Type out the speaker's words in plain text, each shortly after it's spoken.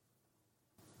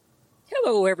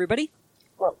Hello, everybody.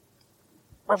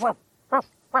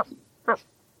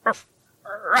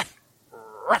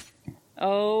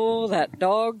 Oh, that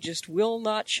dog just will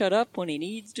not shut up when he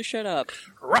needs to shut up.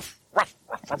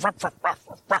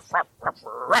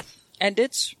 And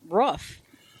it's rough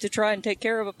to try and take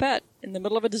care of a pet in the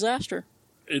middle of a disaster.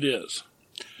 It is.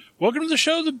 Welcome to the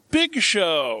show, The Big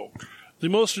Show, the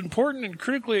most important and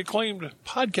critically acclaimed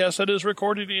podcast that is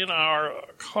recorded in our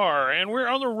car. And we're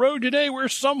on the road today. We're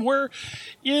somewhere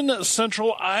in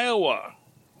central Iowa.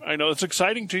 I know it's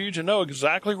exciting to you to know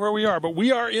exactly where we are, but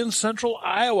we are in central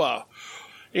Iowa.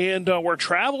 And we're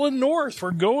traveling north.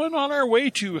 We're going on our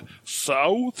way to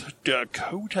South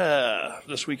Dakota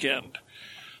this weekend.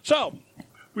 So,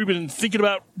 we've been thinking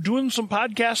about doing some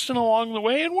podcasting along the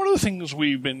way, and one of the things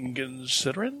we've been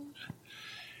considering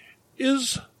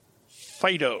is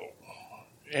Fido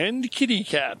and Kitty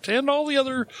Cat and all the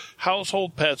other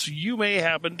household pets you may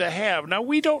happen to have. Now,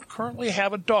 we don't currently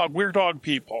have a dog. We're dog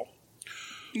people.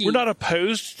 We're not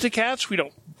opposed to cats. We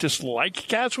don't dislike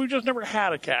cats. We've just never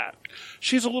had a cat.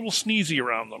 She's a little sneezy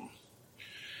around them.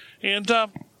 And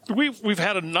we've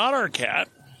had a not-our cat.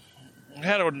 We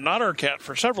had a not-our cat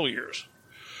for several years.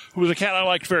 Who was a cat I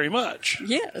liked very much.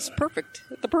 Yes, perfect.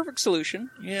 The perfect solution.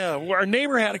 Yeah, our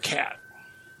neighbor had a cat.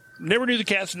 Never knew the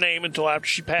cat's name until after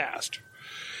she passed.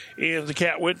 And the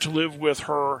cat went to live with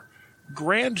her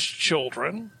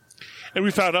grandchildren. And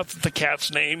we found out that the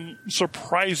cat's name,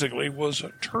 surprisingly, was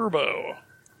Turbo.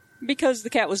 Because the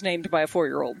cat was named by a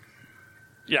 4-year-old.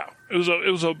 Yeah, it was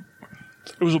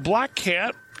a black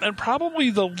cat, and probably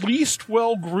the least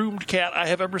well-groomed cat I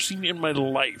have ever seen in my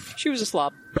life. She was a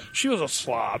slob. She was a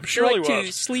slob. She She really liked was.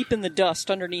 to sleep in the dust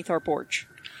underneath our porch.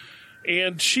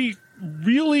 And she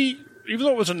really, even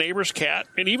though it was a neighbor's cat,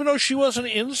 and even though she was an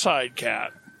inside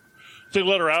cat, they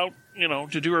let her out,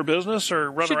 to do her business or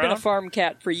run She'd around. been a farm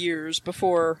cat for years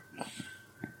before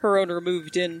her owner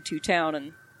moved into town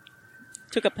and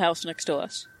took up the house next to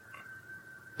us.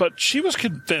 But she was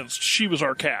convinced she was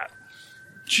our cat.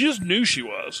 She just knew she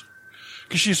was.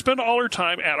 Because she spent all her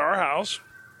time at our house.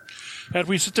 And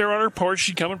we sit there on her porch,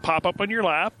 she'd come and pop up on your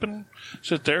lap and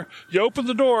sit there. You open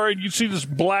the door and you'd see this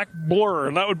black blur,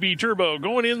 and that would be Turbo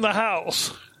going in the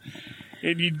house.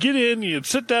 And you'd get in, you'd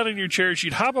sit down in your chair,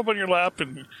 she'd hop up on your lap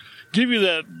and give you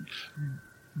that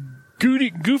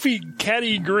goofy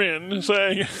catty grin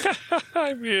saying,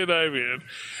 I'm in.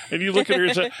 And you look at her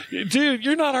and say, dude,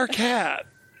 you're not our cat.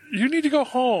 You need to go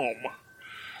home.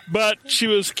 But she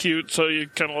was cute, so you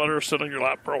kind of let her sit on your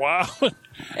lap for a while.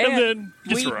 and then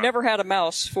we never had a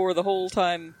mouse for the whole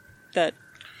time that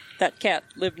cat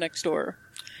lived next door.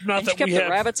 Not and that she kept we the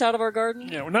have, rabbits out of our garden.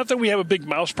 Yeah, not that we have a big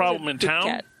mouse problem in town.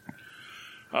 Cat.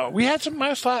 We had some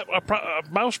mouse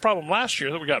problem last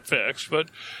year that we got fixed, but,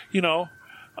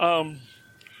 the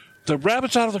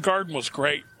rabbits out of the garden was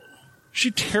great.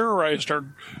 She terrorized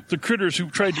the critters who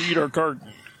tried to eat our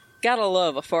garden. Gotta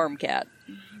love a farm cat.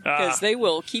 Because they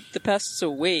will keep the pests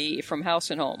away from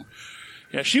house and home.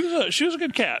 Yeah, she was a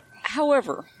good cat.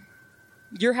 However,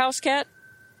 your house cat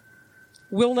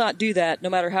will not do that no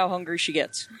matter how hungry she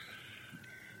gets.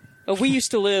 We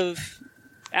used to live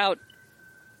out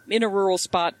in a rural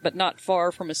spot, but not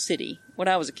far from a city when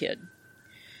I was a kid.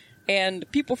 And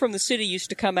people from the city used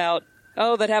to come out,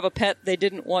 they'd have a pet they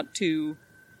didn't want to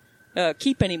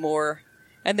keep anymore.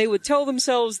 And they would tell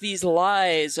themselves these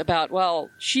lies about, well,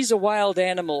 she's a wild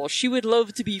animal. She would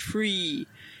love to be free.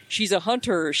 She's a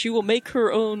hunter. She will make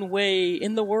her own way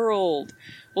in the world.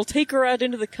 We'll take her out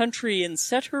into the country and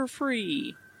set her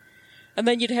free. And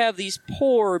then you'd have these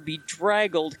poor,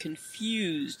 bedraggled,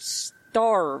 confused,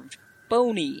 starved,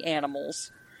 bony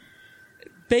animals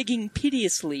begging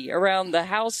piteously around the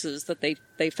houses that they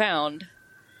found.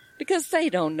 Because they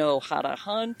don't know how to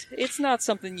hunt. It's not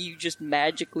something you just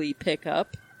magically pick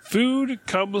up. Food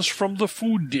comes from the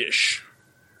food dish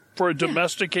for a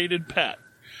domesticated pet.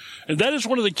 And that is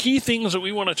one of the key things that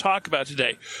we want to talk about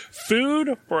today.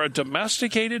 Food for a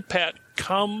domesticated pet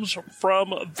comes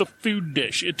from the food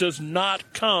dish. It does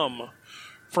not come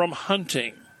from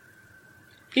hunting.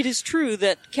 It is true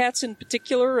that cats in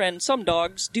particular, and some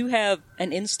dogs, do have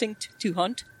an instinct to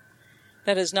hunt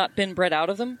that has not been bred out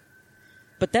of them.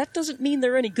 But that doesn't mean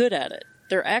they're any good at it.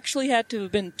 They're actually had to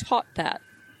have been taught that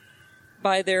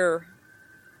by their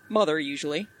mother,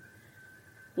 usually,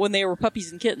 when they were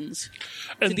puppies and kittens,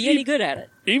 to be any good at it.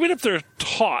 Even if they're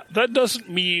taught, that doesn't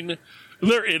mean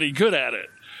they're any good at it.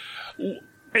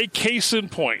 A case in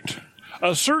point.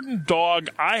 A certain dog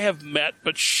I have met,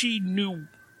 but she knew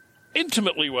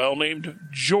intimately well, named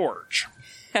George.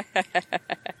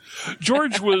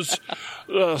 George was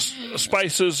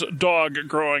Spice's dog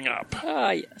growing up.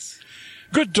 Ah, yes.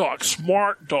 Good dog,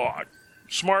 smart dog.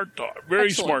 Smart dog. Very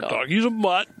Excellent smart dog. He's a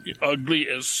mutt, ugly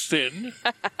as sin.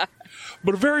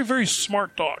 But a very, very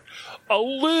smart dog. A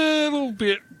little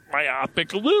bit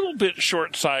myopic, a little bit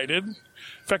short-sighted. In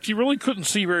fact, he really couldn't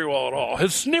see very well at all.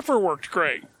 His sniffer worked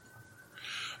great.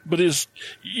 But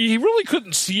he really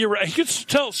couldn't see around. He could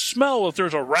smell if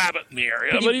there's a rabbit in the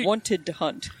area. But he wanted to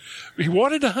hunt. He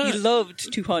wanted to hunt. He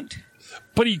loved to hunt.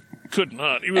 But he couldn't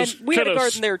hunt. He was and we had a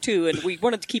garden there, too, and we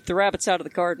wanted to keep the rabbits out of the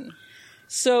garden.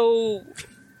 So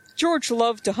George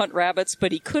loved to hunt rabbits,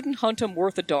 but he couldn't hunt them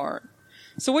worth a darn.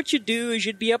 So what you'd do is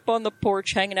you'd be up on the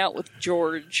porch hanging out with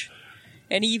George,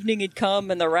 and evening would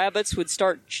come, and the rabbits would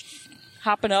start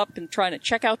hopping up and trying to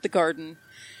check out the garden,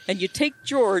 and you'd take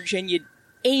George and you'd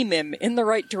aim him in the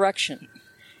right direction,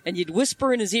 and you'd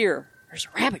whisper in his ear, "There's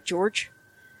a rabbit, George.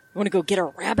 You want to go get a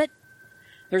rabbit?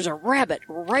 There's a rabbit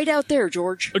right out there,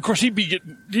 George." Of course, he'd be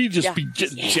getting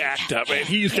jacked up, and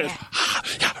he's just,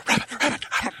 rabbit.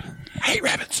 I hate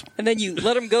rabbits. And then you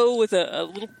let him go with a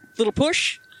little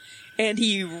push, and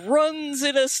he runs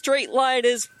in a straight line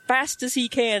as fast as he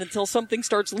can until something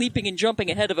starts leaping and jumping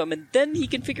ahead of him, and then he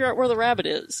can figure out where the rabbit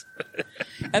is.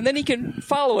 And then he can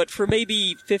follow it for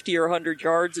maybe 50 or 100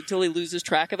 yards until he loses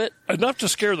track of it. Enough to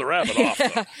scare the rabbit off,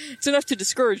 though. It's enough to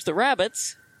discourage the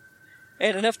rabbits,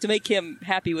 and enough to make him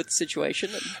happy with the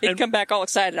situation. And he'd come back all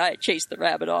excited. "I chased the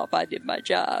rabbit off. I did my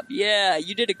job." "Yeah,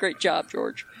 you did a great job,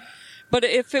 George." But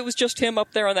if it was just him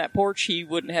up there on that porch, he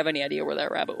wouldn't have any idea where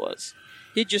that rabbit was.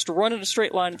 He'd just run in a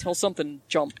straight line until something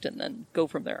jumped and then go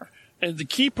from there. And the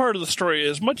key part of the story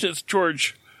is, as much as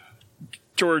George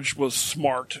was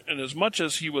smart, and as much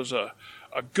as he was a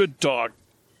good dog,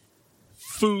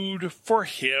 food for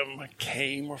him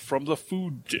came from the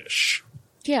food dish.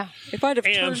 Yeah, if I'd have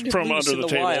turned him from loose under in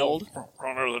the wild.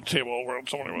 Under the table where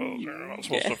somebody was not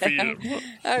supposed to feed him.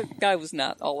 That guy was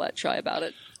not all that shy about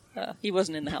it. He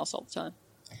wasn't in the house all the time.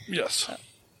 Yes.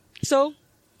 So,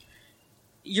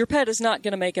 your pet is not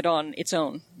going to make it on its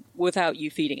own without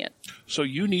you feeding it. So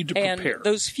you need to prepare. And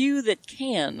those few that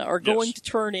can are going to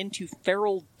turn into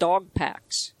feral dog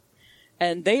packs.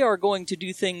 And they are going to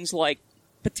do things like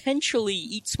potentially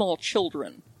eat small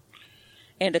children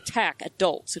and attack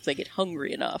adults if they get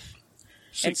hungry enough.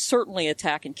 And certainly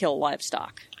attack and kill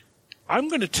livestock. I'm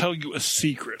going to tell you a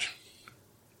secret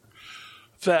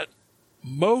that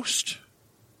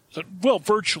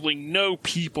virtually no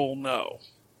people know.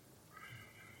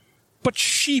 But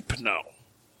sheep know.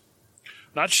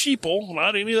 Not sheeple,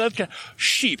 not any of that kind.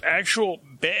 Sheep, actual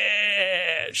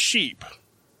bad sheep.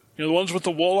 You know, the ones with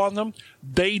the wool on them,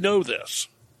 they know this.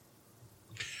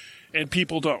 And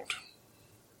people don't.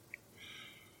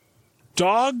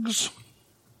 Dogs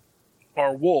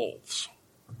are wolves.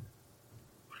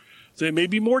 They may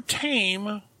be more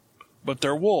tame, but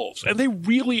they're wolves. And they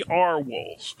really are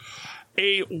wolves.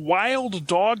 A wild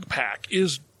dog pack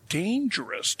is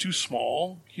dangerous to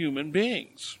small human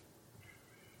beings.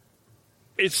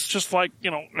 It's just like,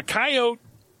 a coyote,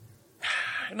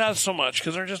 not so much,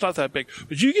 because they're just not that big.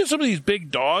 But you get some of these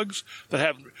big dogs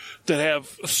that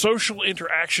have social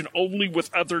interaction only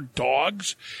with other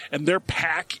dogs, and their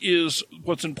pack is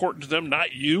what's important to them,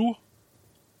 not you.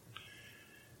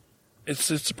 It's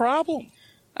a problem.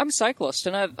 I'm a cyclist,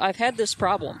 and I've had this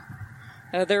problem.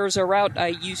 There was a route I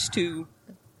used to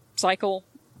cycle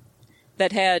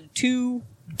that had 2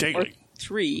 or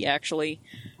 3, actually,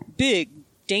 big,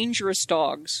 dangerous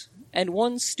dogs, and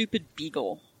 1 stupid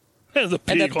beagle. And the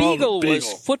beagle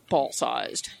was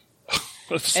football-sized.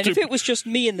 And if it was just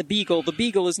me and the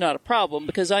beagle is not a problem,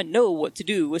 because I know what to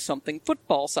do with something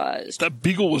football-sized. That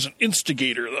beagle was an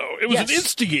instigator, though. It was an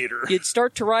instigator. You'd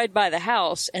start to ride by the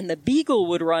house, and the beagle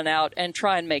would run out and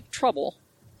try and make trouble.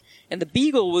 And the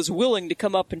beagle was willing to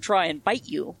come up and try and bite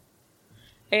you.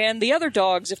 And the other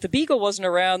dogs, if the beagle wasn't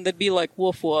around, they'd be like,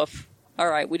 woof, woof. All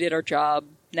right, we did our job.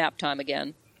 Nap time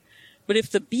again. But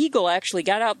if the beagle actually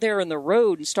got out there in the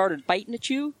road and started biting at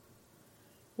you,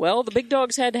 well, the big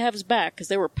dogs had to have his back because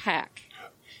they were pack.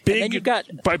 Big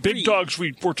dogs,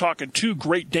 we're talking 2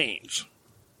 Great Danes.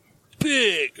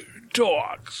 Big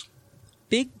dogs.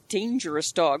 Big,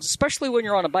 dangerous dogs, especially when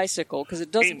you're on a bicycle, because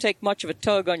it doesn't take much of a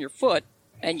tug on your foot,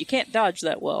 and you can't dodge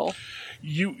that well.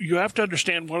 You have to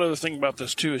understand one other thing about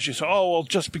this, too, is you say,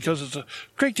 just because it's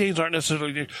Great Danes aren't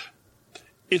necessarily...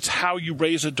 It's how you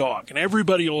raise a dog, and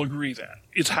everybody will agree that.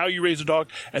 It's how you raise a dog,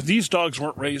 and these dogs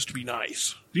weren't raised to be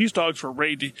nice. These dogs were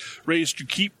raised to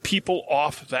keep people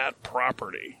off that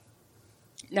property.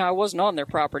 Now, I wasn't on their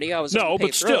property. I was on the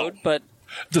paved road, but...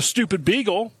 The stupid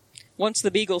beagle... Once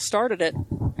the beagle started it,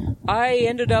 I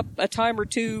ended up a time or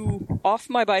 2 off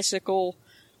my bicycle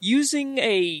using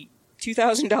a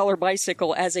 $2,000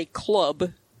 bicycle as a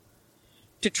club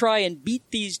to try and beat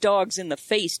these dogs in the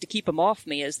face to keep them off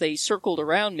me as they circled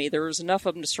around me. There was enough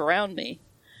of them to surround me.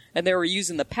 And they were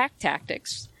using the pack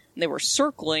tactics. And they were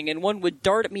circling, and one would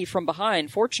dart at me from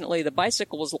behind. Fortunately, the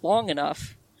bicycle was long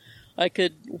enough. I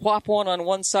could whop one on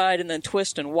one side and then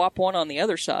twist and whop one on the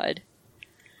other side.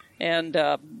 And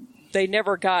they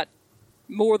never got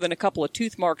more than a couple of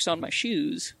tooth marks on my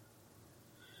shoes.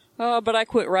 But I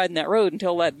quit riding that road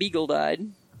until that beagle died,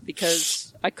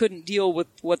 because I couldn't deal with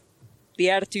what the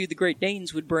attitude the Great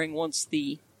Danes would bring once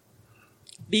the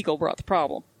beagle brought the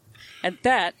problem. And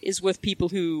that is with people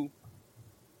who,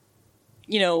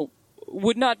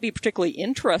 would not be particularly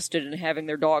interested in having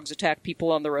their dogs attack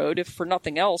people on the road. If for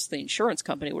nothing else, the insurance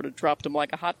company would have dropped them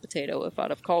like a hot potato if I'd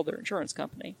have called their insurance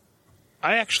company.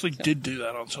 I actually did do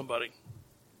that on somebody.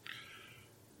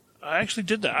 I actually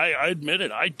did that. I admit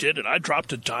it. I did it. I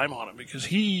dropped a dime on him because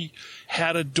he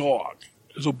had a dog.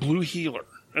 It was a blue heeler.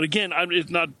 And again,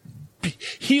 it's not...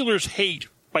 Heelers hate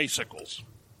bicycles.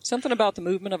 Something about the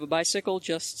movement of a bicycle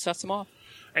just sets them off.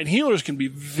 And heelers can be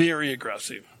very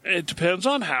aggressive. It depends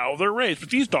on how they're raised.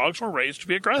 But these dogs were raised to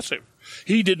be aggressive.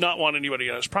 He did not want anybody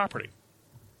on his property.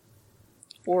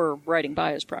 Or riding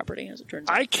by his property, as it turns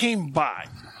out. I came by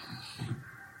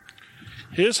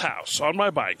his house on my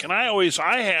bike, and I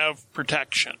have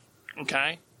protection,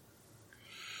 okay?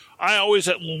 I always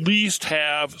at least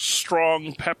have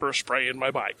strong pepper spray in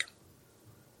my bike.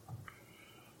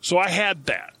 So I had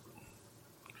that.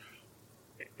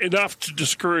 Enough to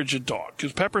discourage a dog,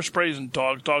 because pepper sprays and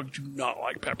dogs do not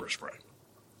like pepper spray.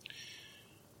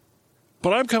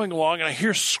 But I'm coming along, and I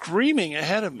hear screaming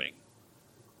ahead of me.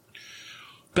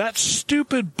 That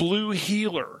stupid blue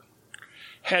heeler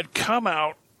had come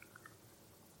out.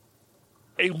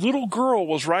 A little girl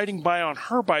was riding by on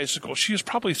her bicycle. She was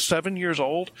probably 7 years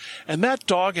old, and that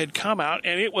dog had come out,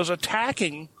 and it was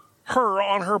attacking her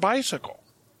on her bicycle.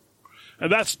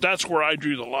 And that's where I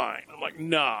drew the line. I'm like,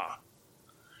 nah.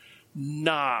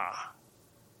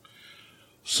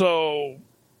 So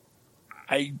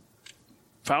I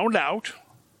found out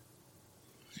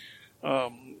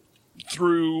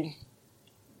through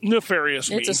nefarious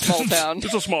means. It's a small town.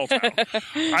 It's a small town.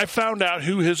 I found out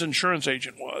who his insurance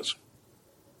agent was.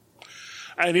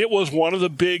 And it was one of the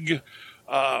big,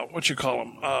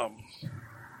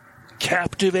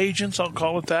 captive agents, I'll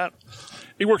call it that.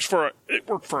 It worked for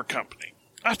a company.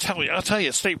 I'll tell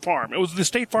you, State Farm. It was the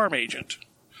State Farm agent,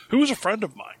 who was a friend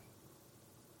of mine.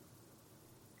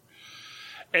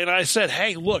 And I said,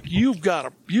 hey, look, you've got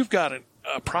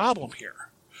a problem here.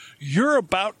 You're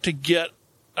about to get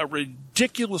a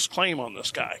ridiculous claim on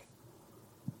this guy.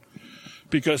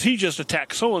 Because he just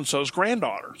attacked so-and-so's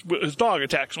granddaughter. His dog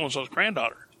attacked so-and-so's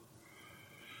granddaughter.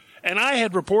 And I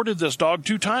had reported this dog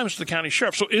 2 times to the county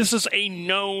sheriff. So this is a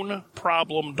known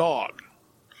problem dog.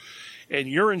 And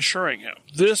you're insuring him.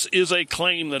 This is a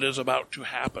claim that is about to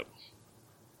happen.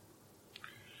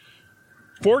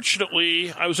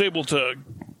 Fortunately, I was able to...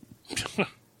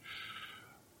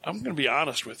 I'm going to be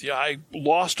honest with you. I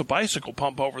lost a bicycle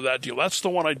pump over that deal. That's the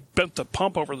one I bent the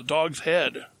pump over the dog's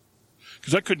head.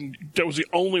 Because that was the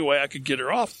only way I could get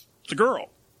her off the girl.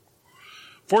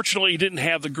 Fortunately, he didn't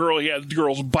have the girl. He had the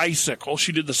girl's bicycle.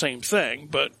 She did the same thing.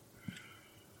 But,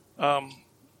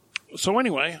 so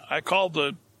anyway, I called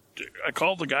the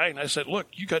guy and I said, look,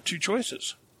 you got 2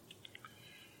 choices.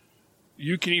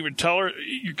 You can either tell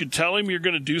him you're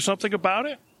going to do something about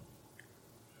it,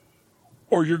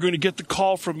 or you're going to get the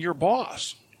call from your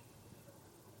boss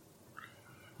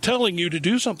telling you to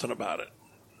do something about it.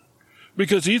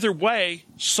 Because either way,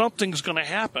 something's going to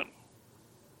happen.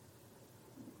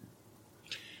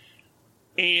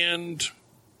 And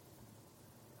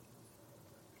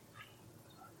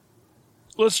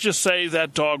let's just say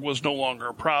that dog was no longer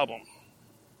a problem.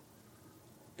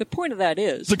 The point of that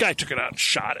is... The guy took it out and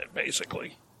shot it,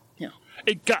 basically. Yeah.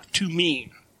 It got too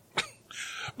mean.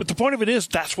 But the point of it is,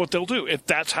 that's what they'll do. If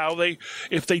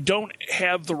they don't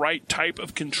have the right type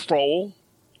of control,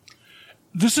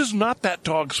 this is not that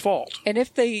dog's fault. And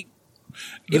if they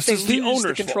lose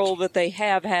the control fault. that they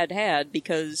have had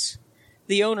because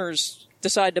the owners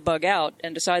decide to bug out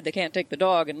and decide they can't take the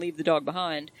dog and leave the dog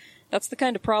behind, that's the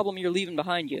kind of problem you're leaving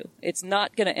behind you. It's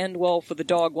not going to end well for the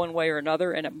dog one way or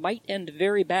another, and it might end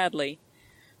very badly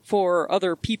for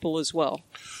other people as well.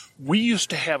 We used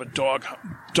to have a dog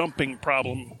dumping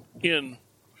problem in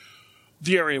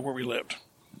the area where we lived.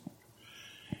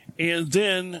 And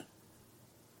then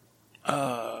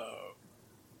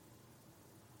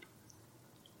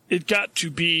it got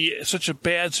to be such a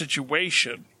bad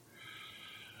situation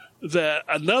that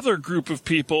another group of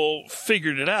people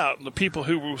figured it out, and the people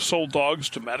who sold dogs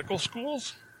to medical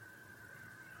schools,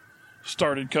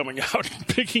 started coming out and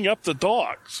picking up the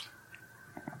dogs.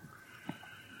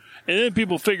 And then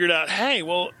people figured out, hey,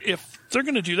 well, if they're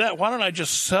going to do that, why don't I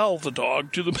just sell the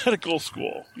dog to the medical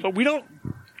school? So we don't,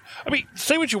 I mean,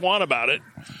 say what you want about it.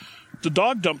 The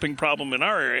dog dumping problem in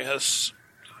our area has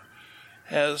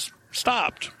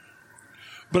stopped.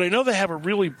 But I know they have a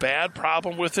really bad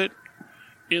problem with it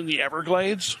in the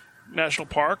Everglades National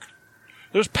Park.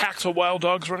 There's packs of wild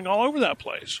dogs running all over that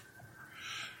place.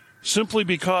 Simply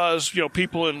because,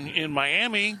 people in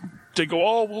Miami, they go,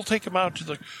 oh, we'll take them out to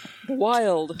the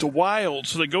wild.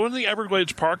 So they go into the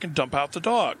Everglades Park and dump out the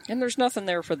dog. And there's nothing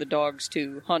there for the dogs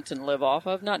to hunt and live off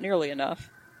of, not nearly enough.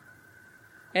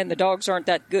 And the dogs aren't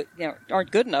that good,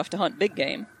 aren't good enough to hunt big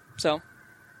game. So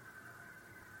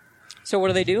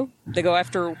what do? They go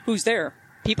after who's there.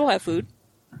 People have food.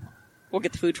 We'll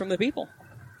get the food from the people.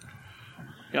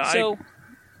 Yeah, so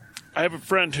I have a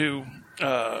friend who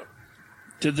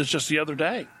did this just the other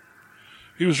day.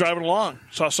 He was driving along,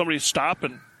 saw somebody stop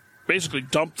and basically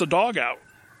dump the dog out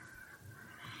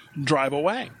and drive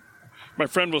away. My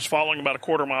friend was following about a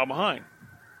quarter mile behind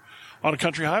on a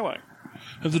country highway.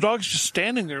 And the dog's just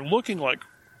standing there looking like,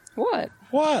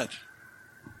 What?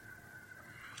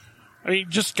 I mean,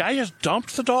 guy just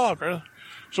dumped the dog. Right?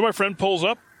 So my friend pulls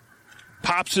up,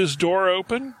 pops his door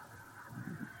open,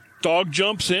 dog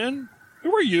jumps in.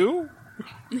 Who are you?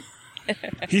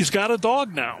 He's got a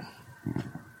dog now.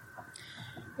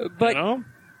 But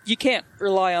you can't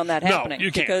rely on that happening. No,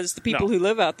 you can't. Because the people who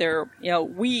live out there,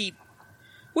 we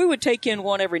would take in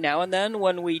one every now and then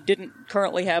when we didn't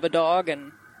currently have a dog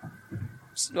and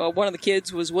one of the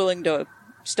kids was willing to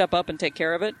step up and take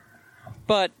care of it.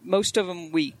 But most of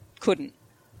them we couldn't.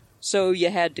 So you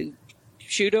had to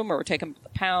shoot them or take them to the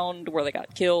pound where they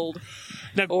got killed.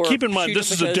 Now, keep in mind,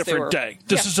 this is a different day.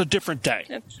 This is a different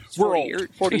day. We're old.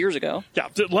 40 years ago. Yeah,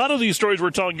 a lot of these stories we're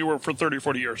telling you were from 30,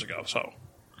 40 years ago, so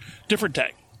different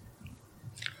day.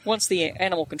 Once the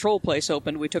animal control place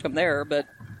opened, we took them there, but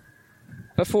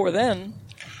before then,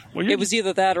 it was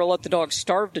either that or let the dogs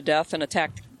starve to death and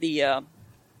attack the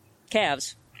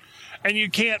calves. And you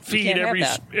can't feed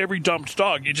every dumped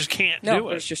dog. You just can't do it. No,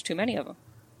 there's just too many of them.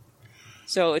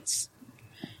 So it's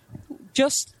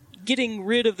just getting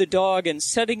rid of the dog and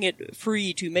setting it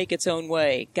free to make its own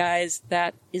way. Guys,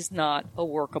 that is not a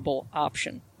workable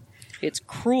option. It's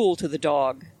cruel to the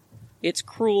dog. It's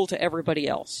cruel to everybody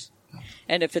else.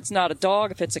 And if it's not a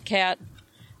dog, if it's a cat,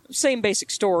 same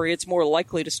basic story. It's more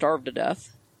likely to starve to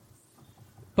death.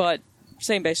 But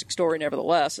same basic story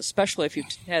nevertheless, especially if you've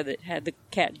had the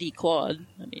cat declawed.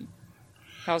 I mean,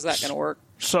 how's that going to work?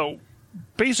 So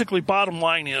basically, bottom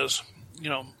line is,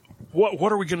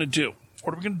 what are we going to do?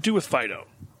 What are we going to do with Fido?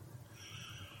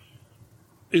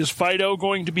 Is Fido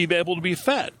going to be able to be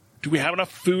fed? Do we have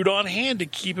enough food on hand to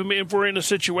keep him if we're in a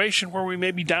situation where we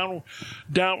may be down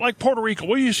like Puerto Rico?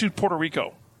 We used to do Puerto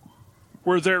Rico,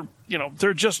 where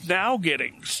they're just now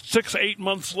getting 6 to 8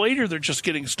 months later, they're just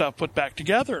getting stuff put back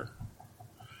together.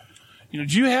 Do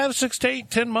you have 6 to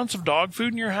 8, 10 months of dog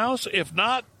food in your house? If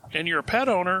not, and you're a pet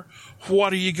owner,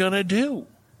 what are you going to do?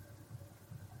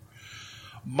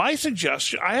 I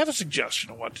have a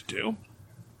suggestion of what to do.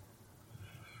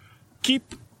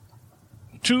 Keep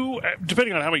 2,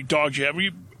 depending on how many dogs you have,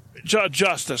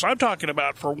 adjust this. I'm talking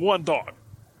about for one dog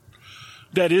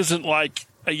that isn't like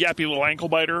a yappy little ankle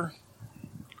biter.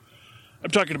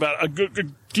 I'm talking about a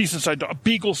decent-sized dog, a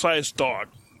beagle-sized dog,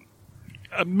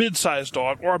 a mid-sized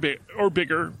dog, or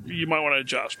bigger. You might want to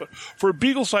adjust. But for a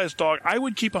beagle-sized dog, I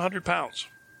would keep 100 pounds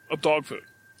of dog food.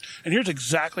 And here's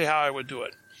exactly how I would do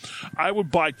it. I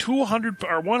would buy 200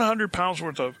 or 100 pounds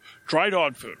worth of dry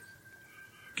dog food.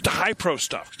 Get the high pro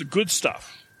stuff, the good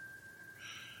stuff.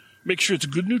 Make sure it's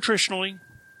good nutritionally.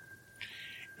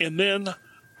 And then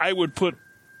I would put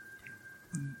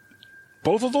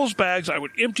both of those bags, I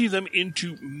would empty them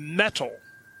into metal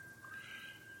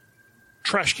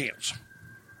trash cans.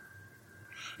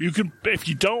 You can, if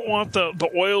you don't want the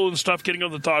oil and stuff getting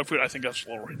on the dog food, I think that's a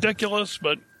little ridiculous,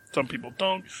 but some people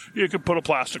don't. You can put a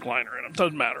plastic liner in them.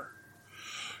 Doesn't matter.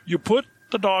 You put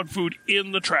the dog food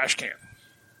in the trash can.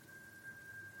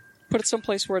 Put it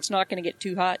someplace where it's not going to get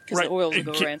too hot because the oils will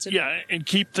go rancid. Yeah, and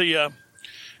keep the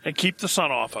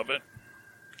sun off of it,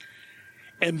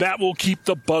 and that will keep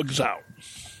the bugs out.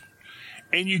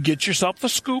 And you get yourself a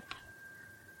scoop,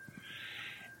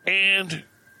 and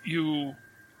you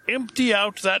empty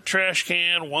out that trash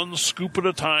can 1 scoop at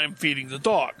a time, feeding the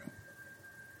dog.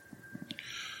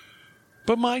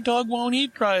 But my dog won't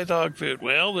eat dry dog food.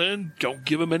 Well, then don't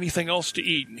give him anything else to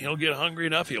eat, and he'll get hungry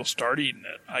enough, he'll start eating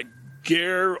it. I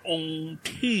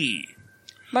guarantee.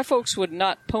 My folks would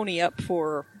not pony up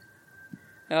for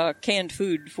canned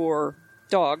food for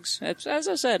dogs. As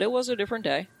I said, it was a different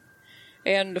day.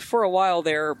 And for a while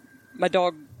there, my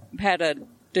dog had a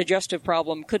digestive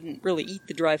problem, couldn't really eat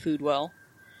the dry food well.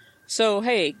 So,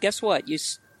 hey, guess what? You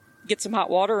get some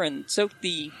hot water and soak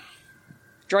the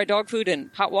dry dog food in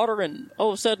hot water, and all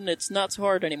of a sudden it's not so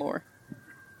hard anymore.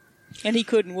 And he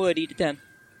could and would eat it then.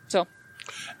 So.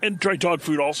 And dry dog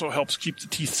food also helps keep the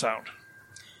teeth sound.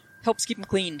 Helps keep them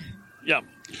cleaned. Yeah.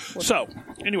 So,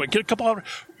 anyway, get a couple of...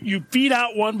 You feed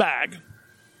out one bag.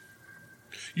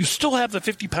 You still have the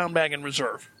 50-pound bag in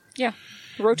reserve. Yeah.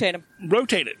 Rotate them.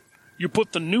 Rotate it. You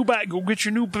put the new bag... Go get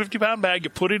your new 50-pound bag.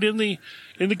 You put it in the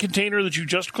container that you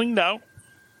just cleaned out.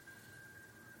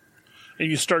 And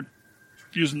you start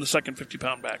using the second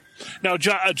 50-pound bag. Now,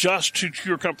 adjust to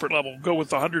your comfort level. Go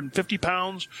with 150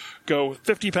 pounds. Go with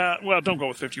 50 pounds. Well, don't go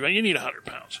with 50 pounds. You need 100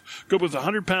 pounds. Go with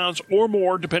 100 pounds or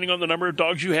more, depending on the number of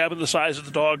dogs you have and the size of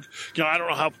the dog. You know, I don't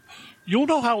know how... You'll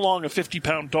know how long a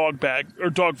 50-pound dog bag or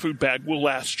dog food bag will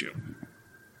last you.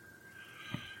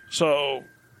 So,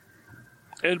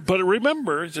 but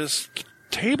remember, this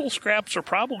table scraps are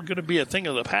probably going to be a thing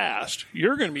of the past.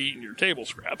 You're going to be eating your table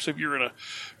scraps if you're in a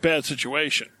bad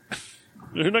situation.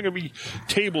 They're not going to be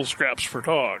table scraps for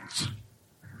dogs.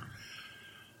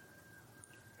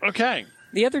 Okay.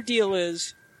 The other deal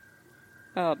is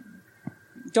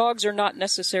dogs are not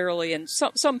necessarily, and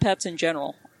some pets in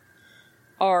general,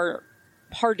 are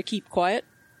hard to keep quiet.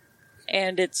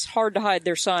 And it's hard to hide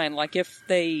their sign. Like if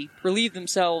they relieve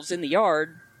themselves in the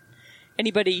yard,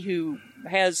 anybody who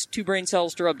has two brain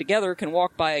cells to rub together can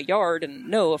walk by a yard and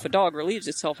know if a dog relieves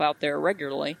itself out there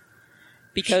regularly.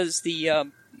 Because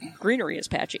the greenery is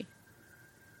patchy.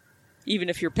 Even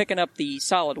if you're picking up the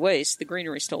solid waste, the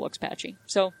greenery still looks patchy.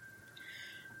 So,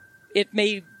 it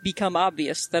may become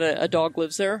obvious that a dog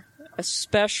lives there,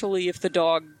 especially if the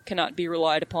dog cannot be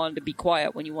relied upon to be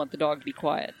quiet when you want the dog to be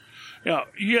quiet. Yeah,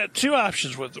 you got two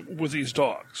options with these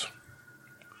dogs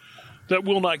that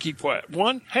will not keep quiet.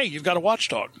 One, hey, you've got a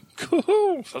watchdog.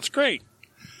 Woo-hoo, that's great.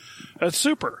 That's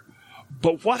super.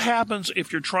 But what happens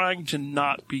if you're trying to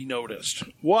not be noticed?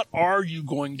 What are you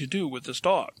going to do with this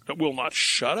dog that will not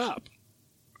shut up?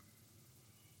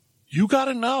 You got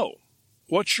to know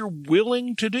what you're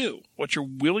willing to do.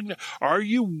 Are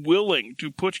you willing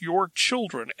to put your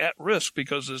children at risk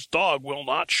because this dog will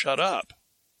not shut up?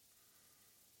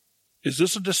 Is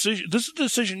this a decision? This is a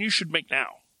decision you should make now,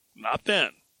 not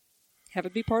then. Have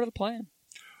it be part of the plan.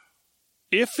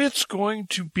 If it's going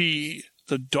to be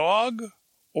the dog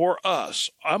or us,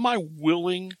 am I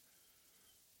willing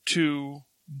to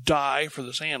die for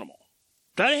this animal?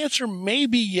 That answer may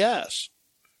be yes.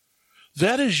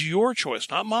 That is your choice,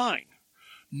 not mine.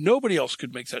 Nobody else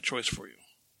could make that choice for you.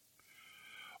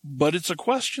 But it's a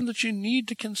question that you need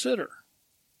to consider.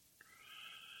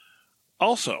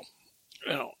 Also,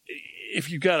 you know, if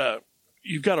you've got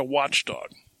a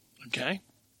watchdog, okay?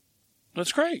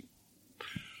 That's great.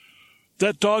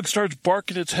 That dog starts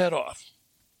barking its head off.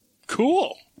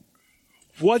 Cool.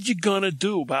 What you gonna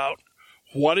do about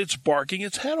what it's barking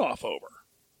its head off over?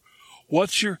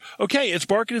 Okay, it's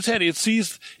barking its head. It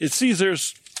sees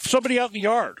there's somebody out in the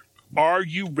yard. Are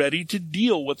you ready to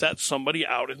deal with that somebody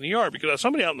out in the yard? Because that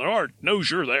somebody out in the yard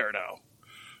knows you're there now.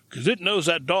 Because it knows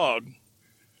that dog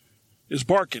is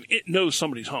barking. It knows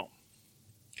somebody's home.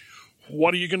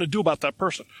 What are you going to do about that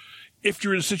person? If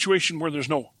you're in a situation where there's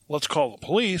no, let's call the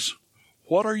police,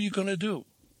 what are you going to do?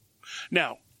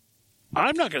 Now,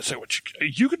 I'm not going to say what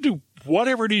you can do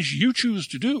whatever it is you choose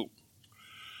to do.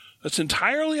 That's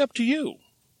entirely up to you.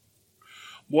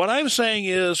 What I'm saying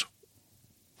is,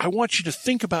 I want you to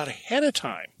think about ahead of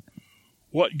time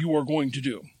what you are going to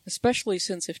do. Especially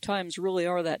since if times really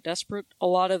are that desperate, a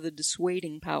lot of the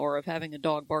dissuading power of having a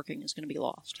dog barking is going to be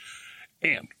lost.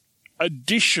 And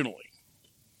additionally,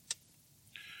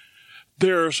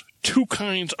 there's two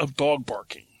kinds of dog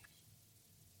barking.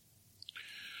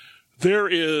 There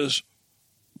is,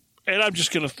 and I'm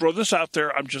just going to throw this out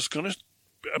there, I'm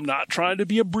not trying to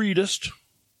be a breedist.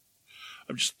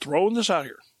 I'm just throwing this out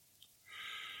here.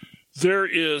 There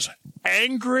is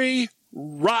angry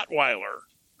Rottweiler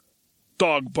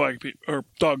dog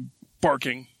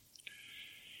barking,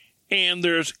 and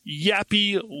there's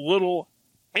yappy little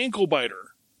ankle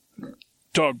biter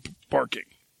dog barking.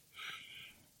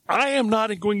 I am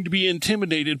not going to be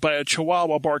intimidated by a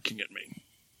Chihuahua barking at me.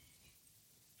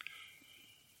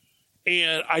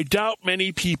 And I doubt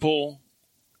many people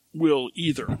will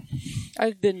either.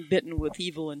 I've been bitten with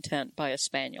evil intent by a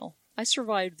spaniel. I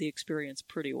survived the experience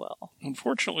pretty well.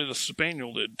 Unfortunately, the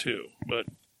spaniel did too, but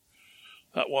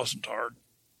that wasn't our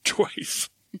choice.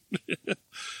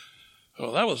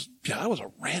 Oh, that was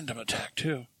a random attack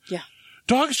too. Yeah.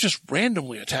 Dogs just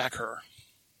randomly attack her.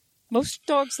 Most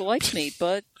dogs like me,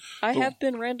 but I have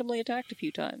been randomly attacked a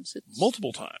few times.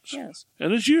 Multiple times. Yes.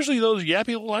 And it's usually those yappy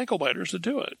little ankle biters that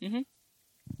do it. Mm-hmm.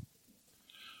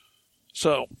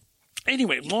 So,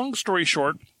 anyway, long story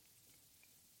short,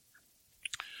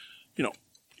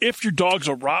 if your dog's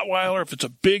a Rottweiler, if it's a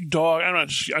big dog, I'm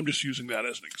just using that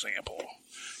as an example.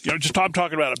 I'm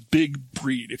talking about a big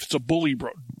breed. If it's a bully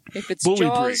if its bully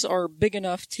jaws breed, are big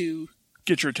enough to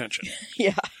get your attention.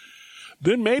 Yeah.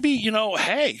 Then maybe,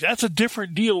 hey, that's a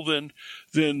different deal than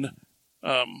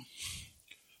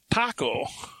Taco,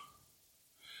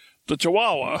 the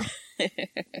Chihuahua,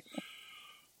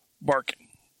 barking.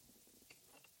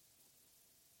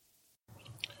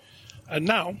 And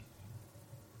now,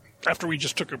 after we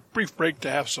just took a brief break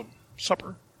to have some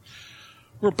supper,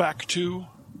 we're back to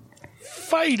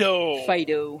Fido.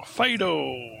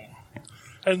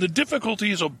 And the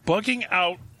difficulties of bugging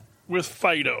out with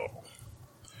Fido.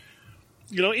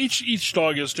 Each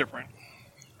dog is different.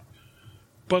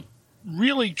 But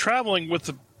really traveling with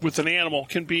an animal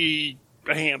can be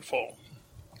a handful.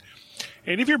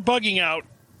 And if you're bugging out,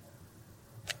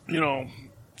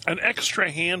 an extra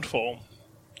handful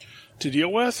to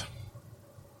deal with.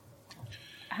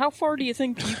 How far do you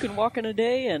think you can walk in a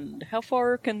day, and how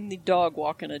far can the dog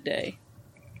walk in a day?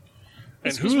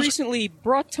 This was recently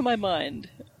brought to my mind,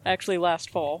 actually last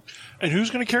fall. And who's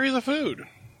going to carry the food?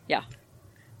 Yeah.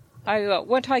 I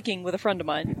went hiking with a friend of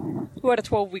mine who had a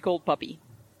 12-week-old puppy.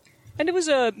 And it was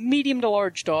a medium to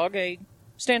large dog, a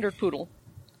standard poodle.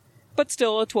 But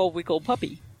still a 12-week-old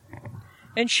puppy.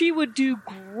 And she would do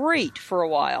great for a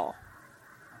while.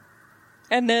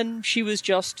 And then she was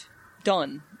just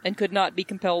done and could not be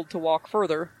compelled to walk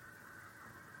further.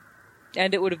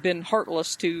 And it would have been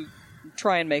heartless to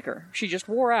try and make her. She just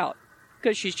wore out,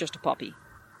 because she's just a puppy.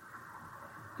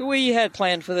 We had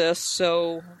planned for this,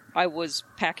 so I was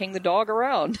packing the dog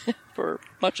around for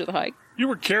much of the hike. You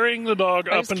were carrying the dog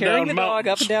up and down mountains. I was carrying the dog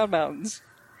up and down mountains.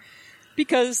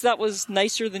 Because that was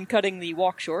nicer than cutting the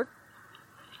walk short.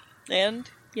 And,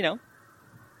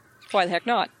 why the heck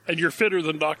not? And you're fitter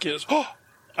than Doc is. Oh,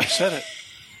 I said it.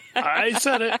 I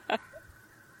said it.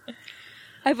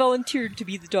 I volunteered to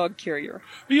be the dog carrier.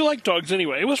 You like dogs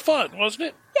anyway. It was fun, wasn't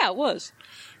it? Yeah, it was.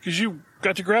 Because you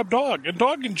got to grab Dog, and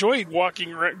Dog enjoyed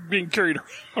being carried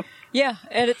around. Yeah,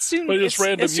 and as soon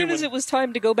as it was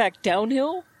time to go back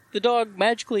downhill, the dog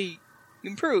magically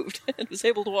improved and was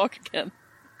able to walk again.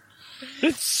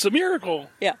 It's a miracle.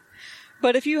 Yeah.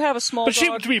 But if you have a small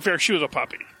dog... to be fair, she was a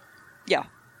puppy. Yeah.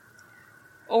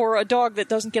 Or a dog that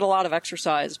doesn't get a lot of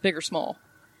exercise, big or small,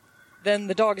 then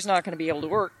the dog is not going to be able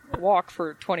to walk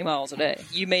for 20 miles a day.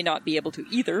 You may not be able to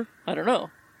either. I don't know.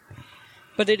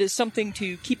 But it is something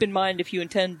to keep in mind if you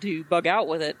intend to bug out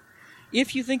with it.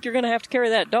 If you think you're going to have to carry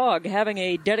that dog, having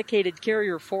a dedicated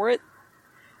carrier for it,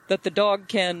 that the dog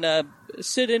can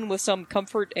sit in with some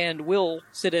comfort and will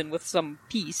sit in with some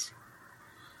peace,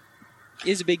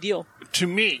 is a big deal. To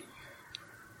me,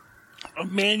 a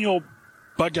manual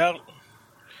bug out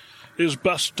is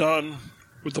best done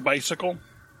with the bicycle.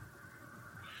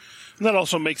 And that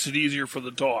also makes it easier for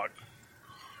the dog.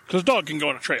 Because the dog can go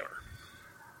in a trailer.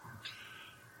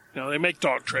 They make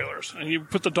dog trailers. And you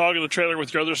put the dog in the trailer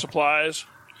with your other supplies.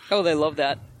 Oh, they love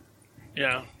that.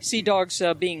 Yeah. See dogs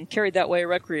being carried that way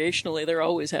recreationally, they're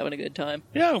always having a good time.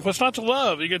 Yeah, what's not to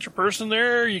love? You get your person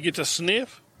there, you get to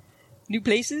sniff. New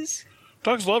places?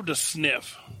 Dogs love to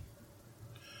sniff.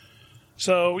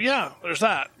 So, yeah, there's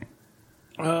that.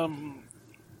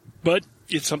 But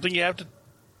it's something you have to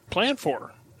plan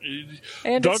for.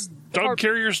 And dog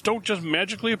carriers don't just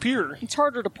magically appear. It's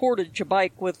harder to portage a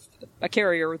bike with a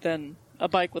carrier than a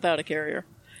bike without a carrier.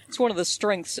 It's one of the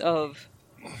strengths of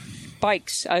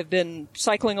bikes. I've been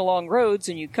cycling along roads,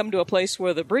 and you come to a place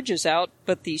where the bridge is out,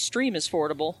 but the stream is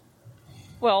fordable.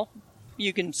 Well,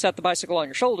 you can set the bicycle on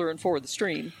your shoulder and ford the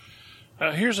stream.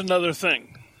 Here's another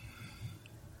thing.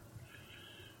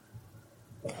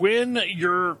 When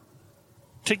you're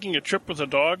taking a trip with a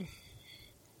dog,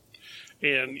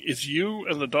 and it's you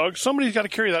and the dog, somebody's got to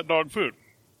carry that dog food.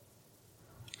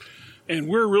 And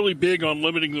we're really big on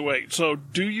limiting the weight. So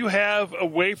do you have a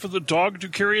way for the dog to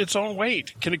carry its own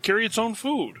weight? Can it carry its own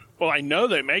food? Well, I know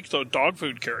they make the dog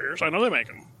food carriers. I know they make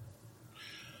them.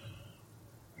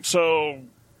 So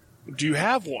do you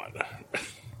have one?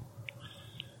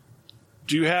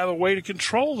 Do you have a way to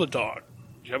control the dog?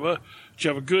 Do you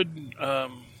have a good...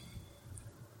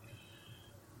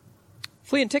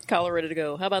 flea and tick collar ready to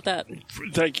go. How about that?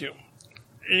 Thank you.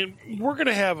 And we're going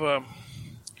to have a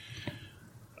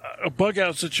bug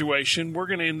out situation. We're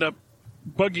going to end up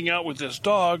bugging out with this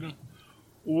dog.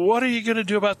 What are you going to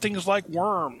do about things like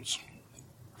worms?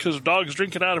 Because dogs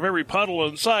drinking out of every puddle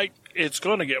in sight, it's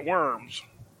going to get worms.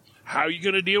 How are you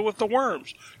going to deal with the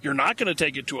worms? You're not going to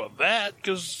take it to a vet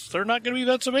because there are not going to be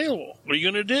vets available. What are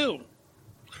you going to do?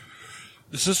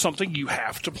 This is something you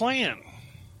have to plan.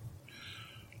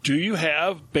 Do you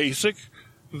have basic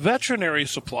veterinary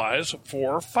supplies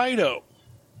for Fido?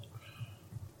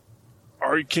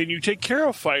 Or can you take care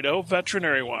of Fido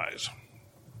veterinary-wise?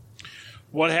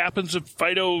 What happens if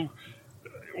Fido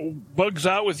bugs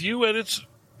out with you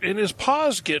and his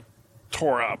paws get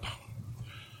tore up?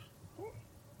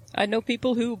 I know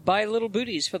people who buy little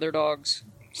booties for their dogs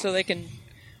so they can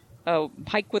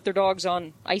hike with their dogs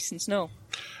on ice and snow.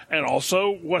 And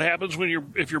also, what happens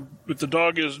if the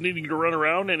dog is needing to run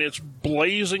around and it's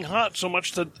blazing hot so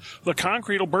much that the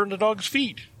concrete will burn the dog's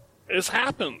feet? This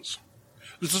happens.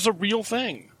 This is a real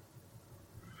thing.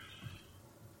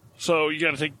 So you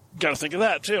got to think of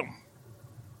that too.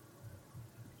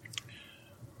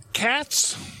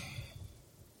 Cats.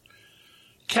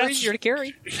 They're easier to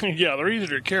carry. Yeah, they're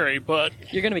easier to carry, but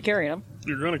you're going to be carrying them.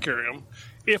 You're going to carry them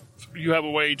if you have a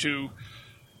way to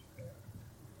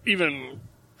even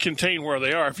contain where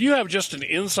they are. If you have just an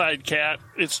inside cat,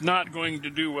 it's not going to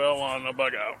do well on a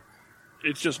bug out.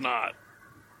 It's just not.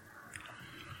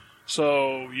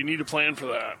 So you need to plan for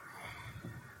that.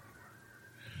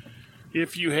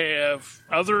 If you have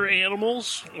other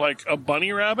animals, like a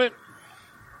bunny rabbit,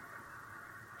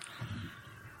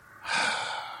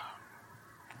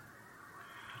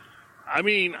 I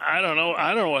mean, I don't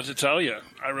know what to tell you.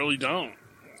 I really don't.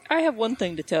 I have one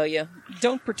thing to tell you.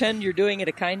 Don't pretend you're doing it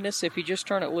a kindness if you just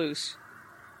turn it loose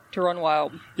to run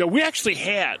wild. Yeah, we actually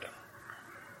had,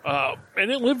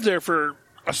 and it lived there for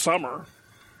a summer.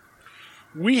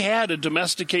 We had a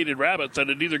domesticated rabbit that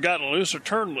had either gotten loose or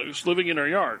turned loose living in our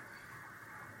yard.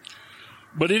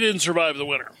 But it didn't survive the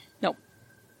winter. No.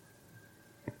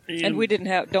 And we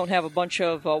don't have a bunch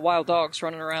of wild dogs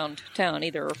running around town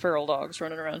either, or feral dogs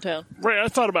running around town. Right, I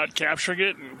thought about capturing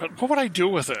it, but what would I do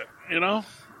with it, you know?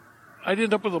 I'd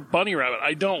end up with a bunny rabbit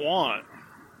I don't want.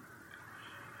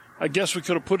 I guess we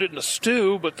could have put it in a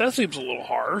stew, but that seems a little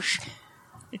harsh,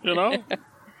 you know?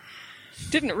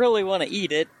 Didn't really want to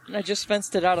eat it. I just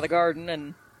fenced it out of the garden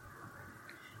and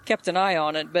kept an eye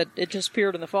on it, but it just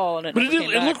appeared in the fall and But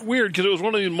it looked weird because it was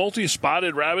one of these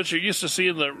multi-spotted rabbits you're used to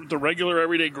seeing the regular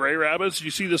everyday gray rabbits. You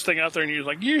see this thing out there and you're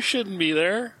like, you shouldn't be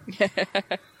there.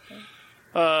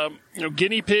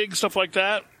 Guinea pigs, stuff like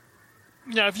that.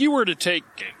 Now, if you were to take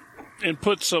and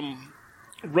put some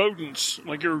rodents,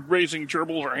 like you're raising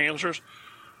gerbils or hamsters,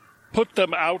 put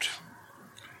them out,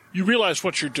 you realize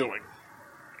what you're doing.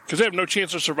 Because they have no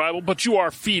chance of survival, but you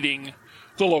are feeding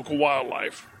the local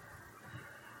wildlife.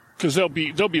 Because they'll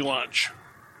be lunch.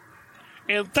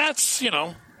 And that's,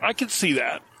 I can see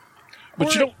that.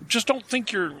 But you don't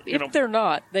think you're, If they're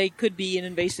not, they could be a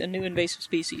new invasive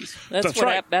species. That's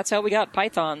right. That's how we got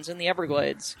pythons in the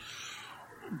Everglades.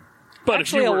 But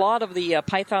actually, a lot of the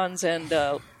pythons and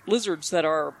lizards that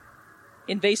are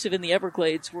invasive in the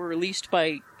Everglades were released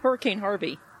by Hurricane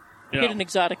Harvey. Yeah. Hit an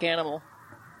exotic animal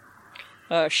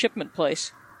shipment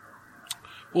place.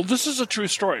 Well, this is a true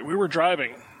story. We were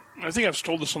driving. I think I've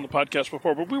told this on the podcast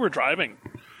before, but we were driving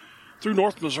through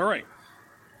North Missouri.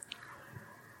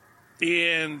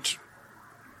 And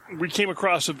we came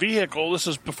across a vehicle. This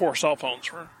is before cell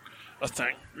phones were a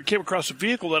thing. We came across a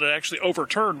vehicle that had actually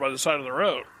overturned by the side of the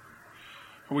road.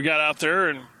 And we got out there,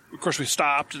 and of course we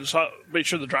stopped and made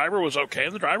sure the driver was okay.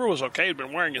 And the driver was okay. He'd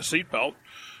been wearing a seatbelt.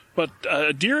 But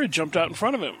a deer had jumped out in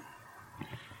front of him.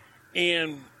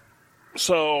 And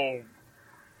so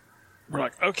we're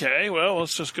like, okay, well,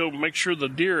 let's just go make sure the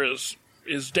deer is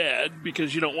dead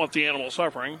because you don't want the animal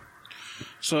suffering.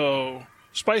 So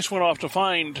Spice went off to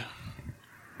find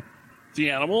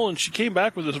the animal, and she came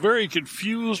back with this very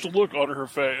confused look on her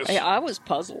face. I was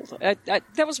puzzled.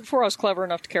 That was before I was clever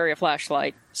enough to carry a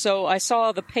flashlight. So I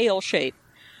saw the pale shape.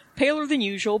 Paler than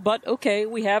usual, but okay,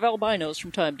 we have albinos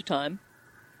from time to time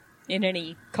in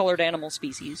any colored animal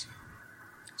species.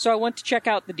 So I went to check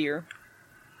out the deer.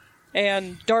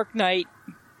 And dark night,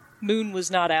 moon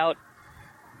was not out,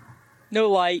 no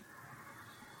light.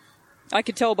 I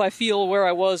could tell by feel where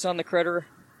I was on the critter.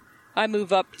 I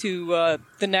move up to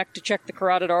the neck to check the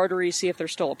carotid artery, see if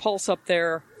there's still a pulse up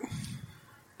there.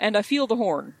 And I feel the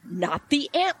horn. Not the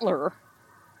antler.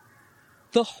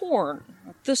 The horn.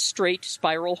 The straight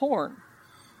spiral horn.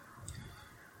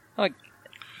 I'm like,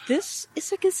 this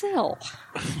is a gazelle.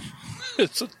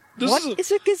 What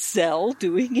is a gazelle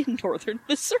doing in northern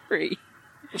Missouri?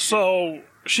 So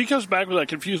she comes back with that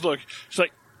confused look. She's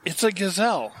like, it's a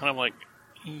gazelle. And I'm like,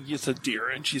 it's a deer.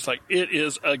 And she's like, it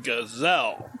is a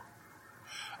gazelle.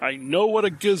 I know what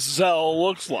a gazelle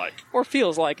looks like. Or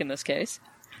feels like in this case.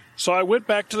 So I went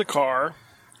back to the car.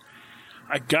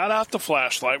 I got out the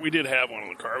flashlight. We did have one in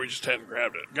the car. We just hadn't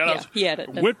grabbed it. Got out, he had it.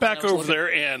 Went back over there,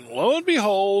 and lo and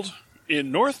behold,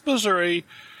 in North Missouri,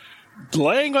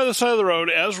 laying by the side of the road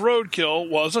as roadkill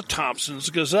was a Thompson's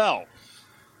Gazelle,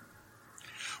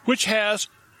 which has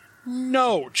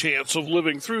no chance of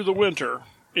living through the winter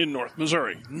in North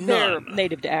Missouri. None. They're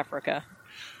native to Africa.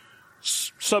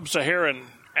 Sub-Saharan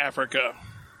Africa.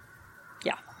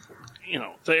 Yeah. You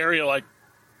know, the area like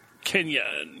Kenya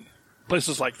and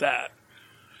places like that.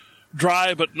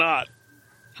 Dry, but not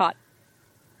hot.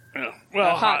 Yeah.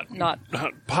 Well, hot, not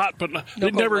hot, but not. No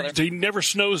It never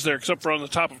snows there except for on the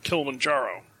top of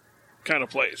Kilimanjaro, kind of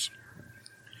place.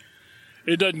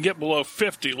 It doesn't get below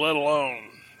 50, let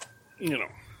alone, you know.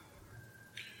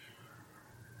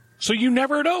 So you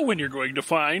never know when you're going to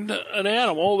find an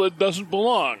animal that doesn't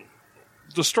belong.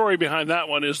 The story behind that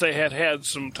one is they had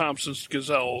some Thompson's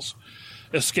Gazelles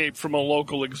escape from a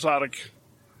local exotic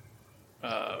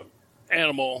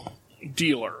animal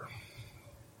dealer,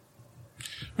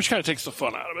 which kind of takes the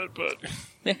fun out of it,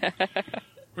 but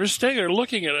we're staying there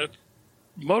looking at it.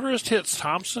 Motorist hits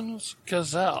Thompson's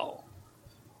Gazelle.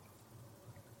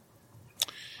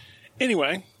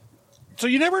 Anyway, so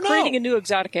you never know. Creating a new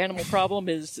exotic animal problem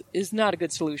is not a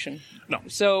good solution. No.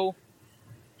 So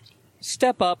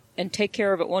step up and take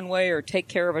care of it one way or take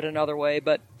care of it another way,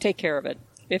 but take care of it.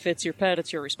 If it's your pet,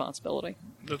 it's your responsibility.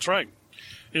 That's right.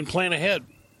 And plan ahead.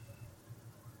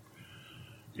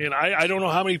 And I don't know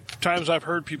how many times I've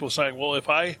heard people saying, well, if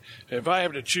I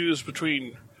have to choose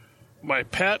between my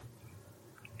pet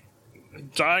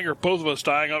dying or both of us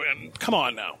dying, and come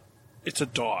on now, it's a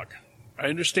dog. I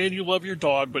understand you love your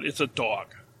dog, but it's a dog.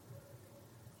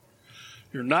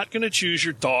 You're not going to choose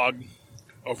your dog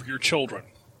over your children.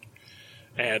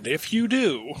 And if you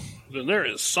do, then there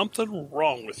is something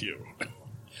wrong with you.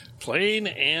 Plain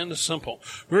and simple.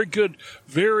 Very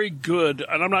good,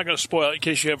 and I'm not going to spoil it in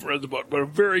case you haven't read the book, but a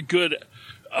very good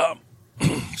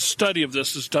study of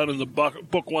this is done in the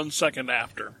book 1 Second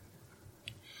After.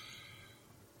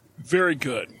 Very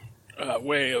good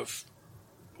way of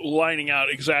lining out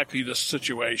exactly this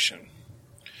situation.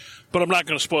 But I'm not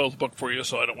going to spoil the book for you,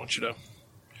 so I don't want you to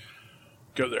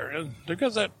go there. And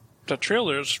because that trail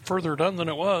there is further done than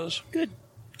it was. Good.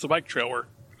 It's a bike trail we're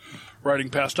riding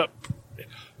past up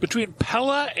between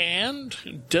Pella and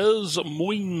Des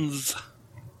Moines.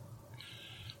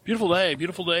 Beautiful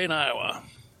day in Iowa.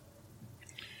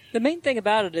 The main thing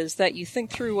about it is that you think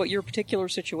through what your particular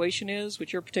situation is,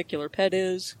 what your particular pet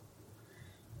is,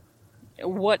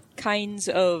 what kinds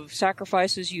of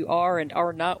sacrifices you are and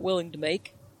are not willing to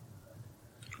make,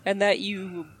 and that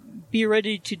you be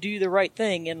ready to do the right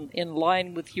thing in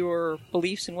line with your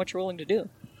beliefs and what you're willing to do.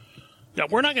 Now,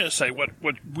 we're not going to say what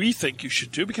we think you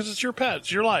should do because it's your pet.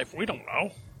 It's your life. We don't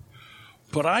know.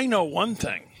 But I know one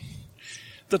thing.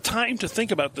 The time to think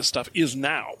about this stuff is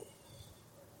now.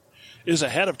 Is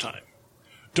ahead of time.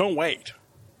 Don't wait.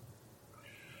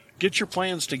 Get your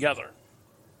plans together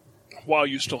while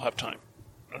you still have time.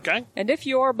 Okay? And if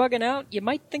you are bugging out, you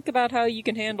might think about how you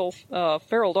can handle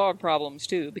feral dog problems,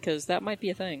 too, because that might be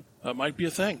a thing. That might be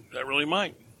a thing. That really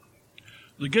might.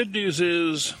 The good news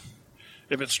is,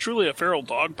 if it's truly a feral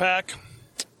dog pack,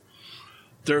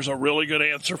 there's a really good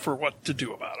answer for what to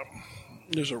do about them.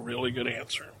 There's a really good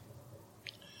answer.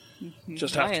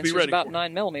 Just have to be ready. About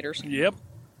 9 millimeters. Yep.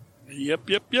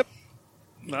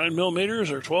 9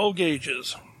 millimeters or 12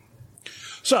 gauges.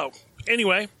 So,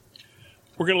 anyway,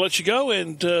 we're going to let you go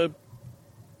and,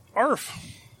 arf.